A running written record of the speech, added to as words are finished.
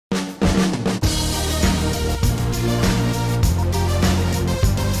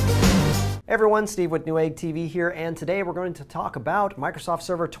Hey everyone, Steve with Newegg TV here, and today we're going to talk about Microsoft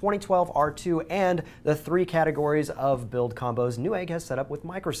Server 2012 R2 and the 3 categories of build combos Newegg has set up with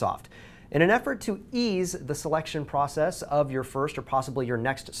Microsoft. In an effort to ease the selection process of your first or possibly your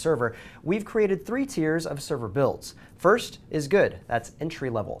next server, we've created 3 tiers of server builds. First is good, that's entry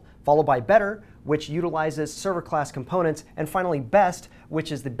level, followed by better, which utilizes server class components, and finally best,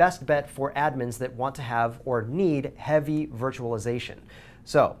 which is the best bet for admins that want to have or need heavy virtualization.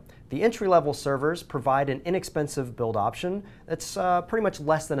 So, the entry-level servers provide an inexpensive build option that's pretty much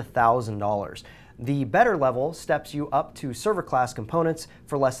less than $1,000. The better level steps you up to server class components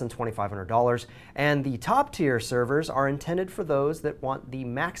for less than $2,500. And the top tier servers are intended for those that want the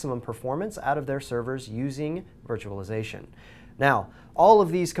maximum performance out of their servers using virtualization. Now, all of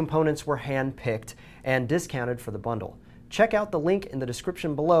these components were hand-picked and discounted for the bundle. Check out the link in the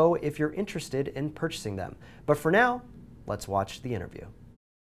description below if you're interested in purchasing them. But for now, let's watch the interview.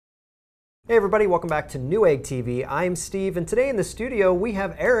 Hey everybody, welcome back to Newegg TV. I'm Steve, and today in the studio we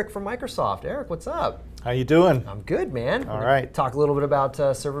have Eric from Microsoft. Eric, what's up? How you doing? I'm good, man. All right. Talk a little bit about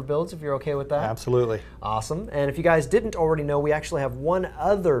server builds, if you're okay with that. Absolutely. Awesome. And if you guys didn't already know, we actually have one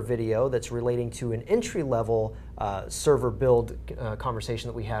other video that's relating to an entry-level server build conversation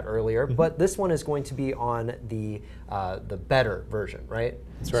that we had earlier. But this one is going to be on the better version, right?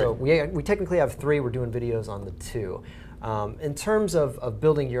 That's right. So we technically have 3. We're doing videos on the 2. In terms of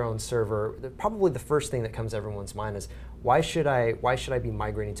building your own server, probably the first thing that comes to everyone's mind is why should I be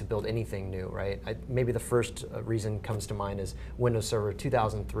migrating to build anything new, right? Maybe the first reason comes to mind is Windows Server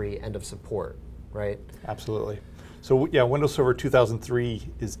 2003 end of support, right? Absolutely. So yeah, Windows Server 2003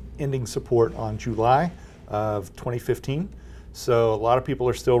 is ending support on July of 2015. So a lot of people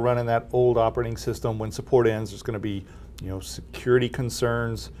are still running that old operating system. When support ends, there's going to be security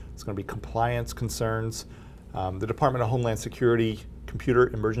concerns. It's going to be compliance concerns. The Department of Homeland Security Computer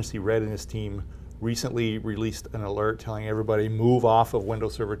Emergency Readiness Team recently released an alert telling everybody move off of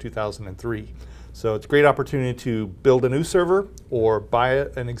Windows Server 2003. So it's a great opportunity to build a new server or buy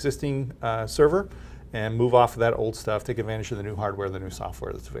an existing server and move off of that old stuff, take advantage of the new hardware, the new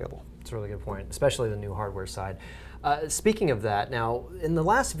software that's available. That's a really good point, especially the new hardware side. Speaking of that, now in the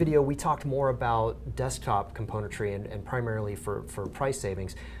last video we talked more about desktop componentry and primarily for price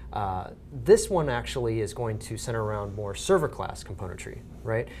savings. This one actually is going to center around more server class componentry,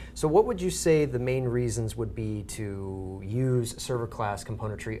 right? So what would you say the main reasons would be to use server class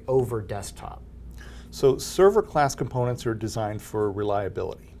componentry over desktop? So server class components are designed for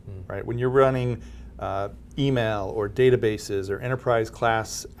reliability, right? When you're running email or databases or enterprise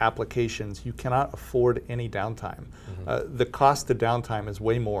class applications, you cannot afford any downtime. The cost of downtime is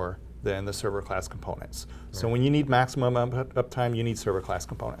way more than the server class components. Right. So when you need maximum uptime, you need server class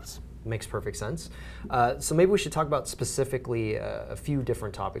components. Makes perfect sense. So maybe we should talk about specifically a few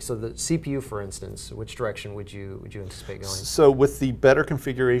different topics. So the CPU, for instance, which direction would you anticipate going? So with the better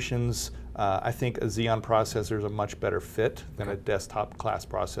configurations, I think a Xeon processor is a much better fit than a desktop class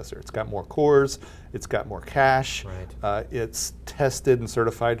processor. It's got more cores, it's got more cache, it's tested and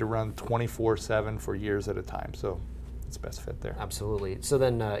certified to run 24/7 for years at a time. So it's best fit there. Absolutely. So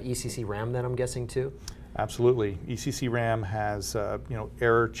then ECC RAM then I'm guessing too? Absolutely. ECC RAM has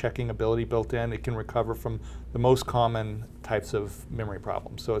error checking ability built in. It can recover from the most common types of memory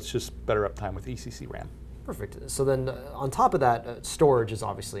problems. So it's just better uptime with ECC RAM. Perfect. So then on top of that, storage is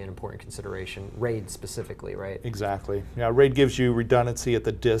obviously an important consideration, RAID specifically, right? Exactly. Yeah, RAID gives you redundancy at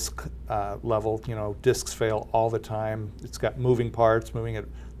the disk level. Disks fail all the time. It's got moving parts, moving at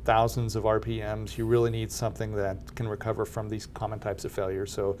thousands of RPMs. You really need something that can recover from these common types of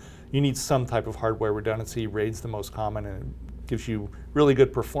failures. So you need some type of hardware redundancy. RAID's the most common, and it gives you really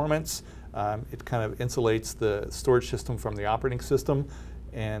good performance. It kind of insulates the storage system from the operating system,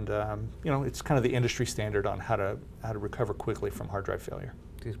 and it's kind of the industry standard on how to recover quickly from hard drive failure.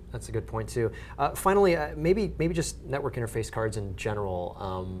 That's a good point too. Finally, maybe just network interface cards in general.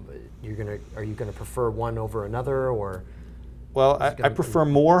 Are you gonna prefer one over another, or? Well, I prefer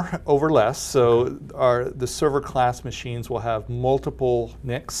more over less. So the server class machines will have multiple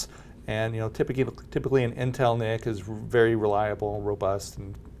NICs, and typically an Intel NIC is very reliable, robust,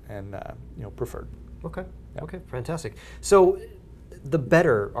 and preferred. Okay. Yeah. Okay. Fantastic. So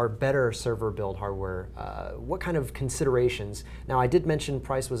our better server build hardware, what kind of considerations? Now I did mention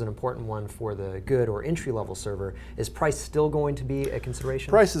price was an important one for the good or entry-level server. Is price still going to be a consideration?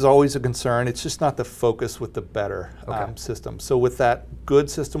 Price is always a concern. It's just not the focus with the better system. So with that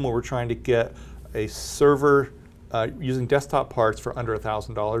good system where we're trying to get a server using desktop parts for under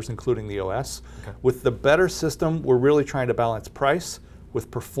 $1,000, including the OS. With the better system, we're really trying to balance price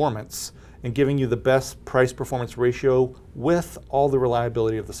with performance and giving you the best price-performance ratio with all the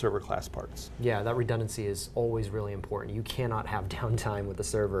reliability of the server class parts. Yeah, that redundancy is always really important. You cannot have downtime with the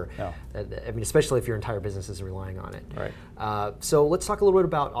server. No. I mean, especially if your entire business is relying on it. Right. So let's talk a little bit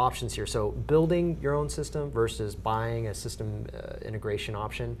about options here. So building your own system versus buying a system integration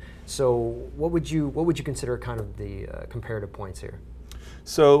option. So what would you consider kind of the comparative points here?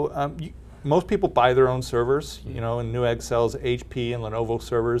 So most people buy their own servers, you know, and Newegg sells HP and Lenovo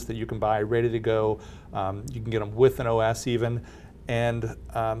servers that you can buy ready to go. You can get them with an OS even, and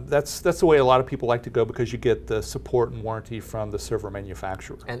that's the way a lot of people like to go because you get the support and warranty from the server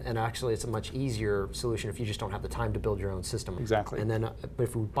manufacturer. And actually, it's a much easier solution if you just don't have the time to build your own system. Exactly. And then, but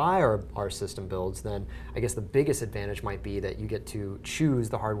if we buy our system builds, then I guess the biggest advantage might be that you get to choose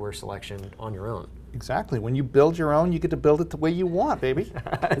the hardware selection on your own. Exactly. When you build your own, you get to build it the way you want, baby.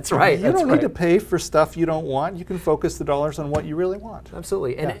 That's right. You don't need to pay for stuff you don't want. You can focus the dollars on what you really want.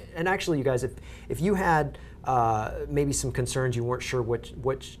 Absolutely. And actually, you guys, if you had maybe some concerns, you weren't sure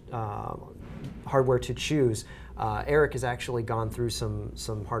which hardware to choose, Eric has actually gone through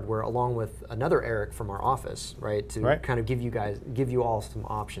some hardware along with another Eric from our office, right? To kind of give you all some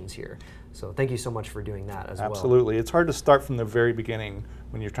options here. So thank you so much for doing that as well. Absolutely. It's hard to start from the very beginning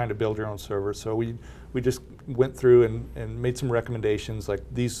when you're trying to build your own server. So we just went through and made some recommendations like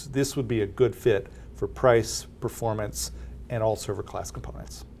this would be a good fit for price, performance, and all server class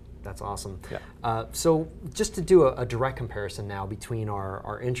components. That's awesome. Yeah. So just to do a direct comparison now between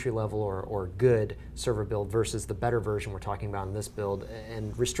our entry level or good server build versus the better version we're talking about in this build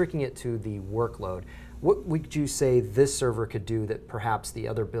and restricting it to the workload, what would you say this server could do that perhaps the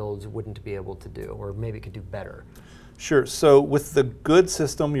other builds wouldn't be able to do, or maybe it could do better? Sure. So with the good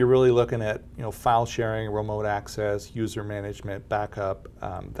system, you're really looking at file sharing, remote access, user management, backup,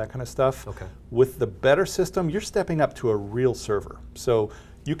 that kind of stuff. Okay. With the better system, you're stepping up to a real server. So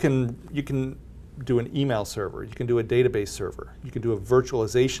you can do an email server, you can do a database server, you can do a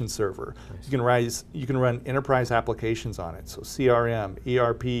virtualization server. Nice. You can run enterprise applications on it. So CRM,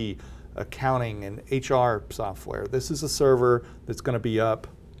 ERP, accounting, and HR software. This is a server that's going to be up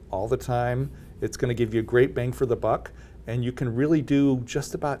all the time. It's going to give you a great bang for the buck, and you can really do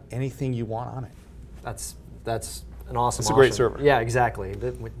just about anything you want on it. That's an awesome option. It's a great server. Yeah, exactly.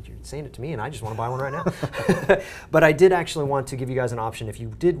 You're saying it to me, and I just want to buy one right now. But I did actually want to give you guys an option if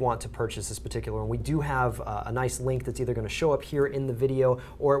you did want to purchase this particular one. We do have a nice link that's either going to show up here in the video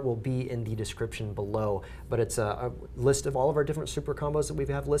or it will be in the description below. But it's a list of all of our different super combos that we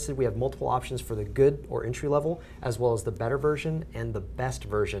have listed. We have multiple options for the good or entry level, as well as the better version and the best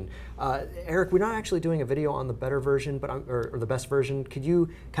version. Eric, we're not actually doing a video on the better version, but or the best version. Could you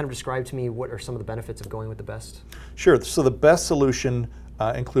kind of describe to me what are some of the benefits of going with the best? Sure. So the best solution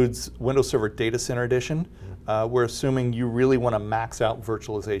includes Windows Server Datacenter Edition. We're assuming you really want to max out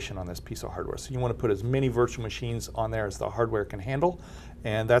virtualization on this piece of hardware. So you want to put as many virtual machines on there as the hardware can handle,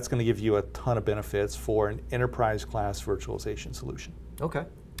 and that's going to give you a ton of benefits for an enterprise class virtualization solution. Okay.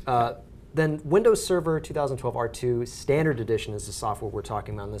 Then Windows Server 2012 R2 Standard Edition is the software we're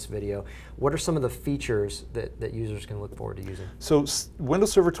talking about in this video. What are some of the features that users can look forward to using? So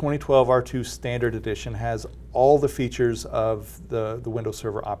Windows Server 2012 R2 Standard Edition has all the features of the Windows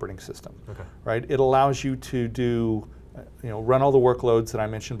Server operating system. Okay. Right? It allows you to do, run all the workloads that I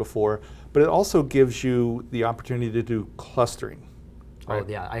mentioned before, but it also gives you the opportunity to do clustering. Right. Oh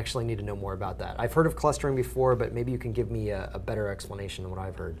yeah, I actually need to know more about that. I've heard of clustering before, but maybe you can give me a better explanation than what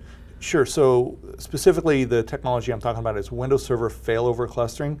I've heard. Sure. So specifically, the technology I'm talking about is Windows Server Failover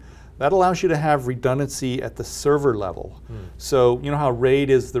clustering. That allows you to have redundancy at the server level. So you know how RAID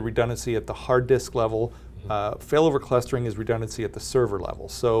is the redundancy at the hard disk level? Failover clustering is redundancy at the server level.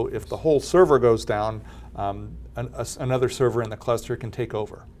 So if the whole server goes down, another server in the cluster can take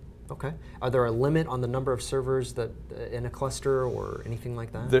over. Okay. Are there a limit on the number of servers that in a cluster or anything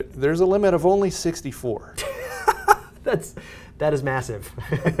like that? There's a limit of only 64. That is massive.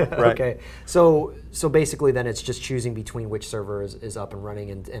 Right. Okay. So basically then it's just choosing between which server is up and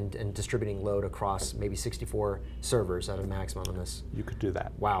running and distributing load across maybe 64 servers at a maximum on this. You could do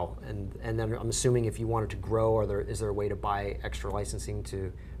that. Wow. And then I'm assuming if you wanted to grow, is there a way to buy extra licensing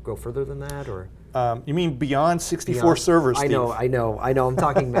to go further than that, or? You mean beyond 64 servers, Steve? I know. I'm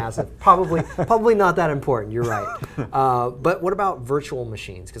talking massive. Probably not that important. You're right. But what about virtual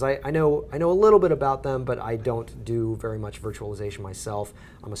machines? Because I know a little bit about them, but I don't do very much virtualization myself.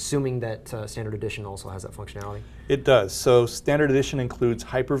 I'm assuming that Standard Edition also has that functionality. It does. So Standard Edition includes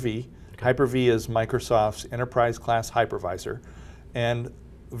Hyper-V. Okay. Hyper-V is Microsoft's enterprise class hypervisor, and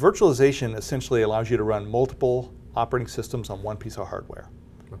virtualization essentially allows you to run multiple operating systems on one piece of hardware.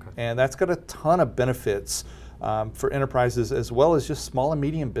 Okay. And that's got a ton of benefits. for enterprises as well as just small and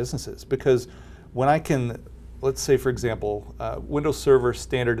medium businesses. Because when I can, let's say for example, Windows Server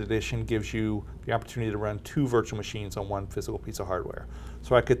Standard Edition gives you the opportunity to run 2 virtual machines on one physical piece of hardware.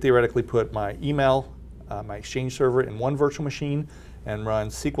 So I could theoretically put my email, my Exchange server in one virtual machine and run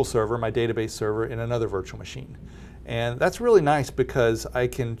SQL Server, my database server, in another virtual machine. And that's really nice because I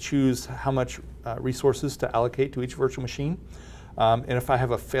can choose how much resources to allocate to each virtual machine. And if I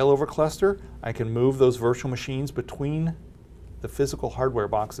have a failover cluster, I can move those virtual machines between the physical hardware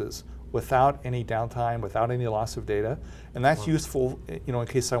boxes without any downtime, without any loss of data. And that's useful, in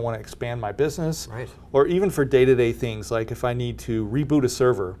case I want to expand my business, or even for day-to-day things, like if I need to reboot a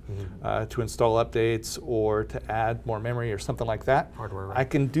server to install updates or to add more memory or something like that. Hardware, I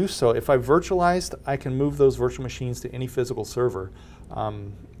can do so. If I virtualized, I can move those virtual machines to any physical server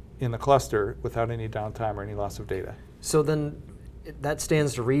in the cluster without any downtime or any loss of data. So then, that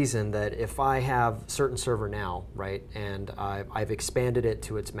stands to reason that if I have certain server now, right, and I've expanded it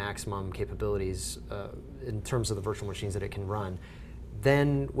to its maximum capabilities in terms of the virtual machines that it can run,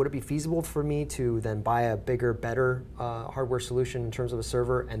 then would it be feasible for me to then buy a bigger, better hardware solution in terms of a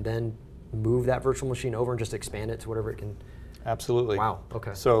server and then move that virtual machine over and just expand it to whatever it can? Absolutely. Wow,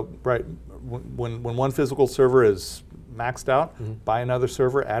 okay. So, right, when one physical server is maxed out, buy another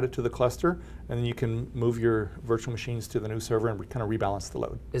server, add it to the cluster, and then you can move your virtual machines to the new server and kind of rebalance the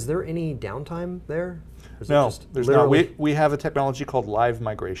load. Is there any downtime there? No, there's not. We have a technology called live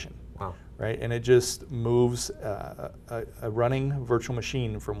migration. Wow. Right, and it just moves a running virtual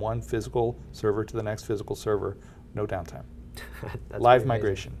machine from one physical server to the next physical server, no downtime. Live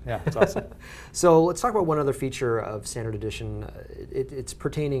migration, yeah, it's awesome. So let's talk about one other feature of Standard Edition. It's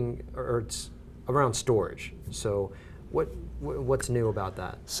pertaining, or it's around storage. So what's new about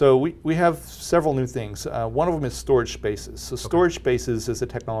that? So we have several new things. One of them is storage spaces. So storage spaces is a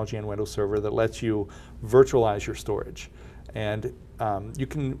technology in Windows Server that lets you virtualize your storage. And you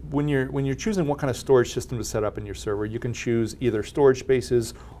can, when you're choosing what kind of storage system to set up in your server, you can choose either storage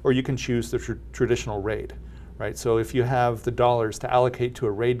spaces or you can choose the traditional RAID. Right? So if you have the dollars to allocate to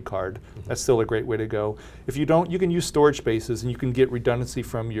a RAID card, that's still a great way to go. If you don't, you can use storage spaces and you can get redundancy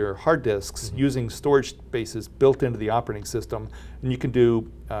from your hard disks using storage spaces built into the operating system. And you can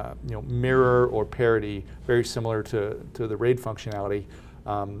do mirror or parity, very similar to the RAID functionality,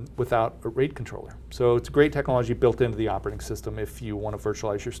 without a RAID controller. So it's a great technology built into the operating system if you want to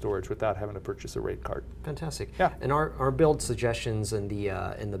virtualize your storage without having to purchase a RAID card. Fantastic. Yeah. And our build suggestions in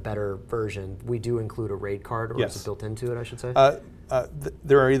the better version, we do include a RAID card, or is it built into it, I should say?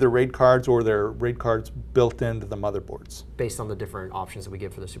 There are either RAID cards or there are RAID cards built into the motherboards. Based on the different options that we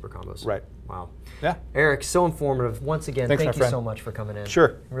give for the super combos. Right. Wow. Yeah. Eric, so informative. Once again, Thanks, thank you so much for coming in.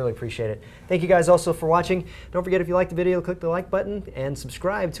 Sure. Really appreciate it. Thank you guys also for watching. Don't forget, if you liked the video, click the like button and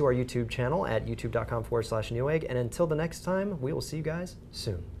subscribe to our YouTube channel at youtube.com/Newegg. And until the next time, we will see you guys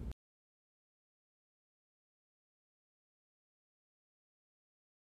soon.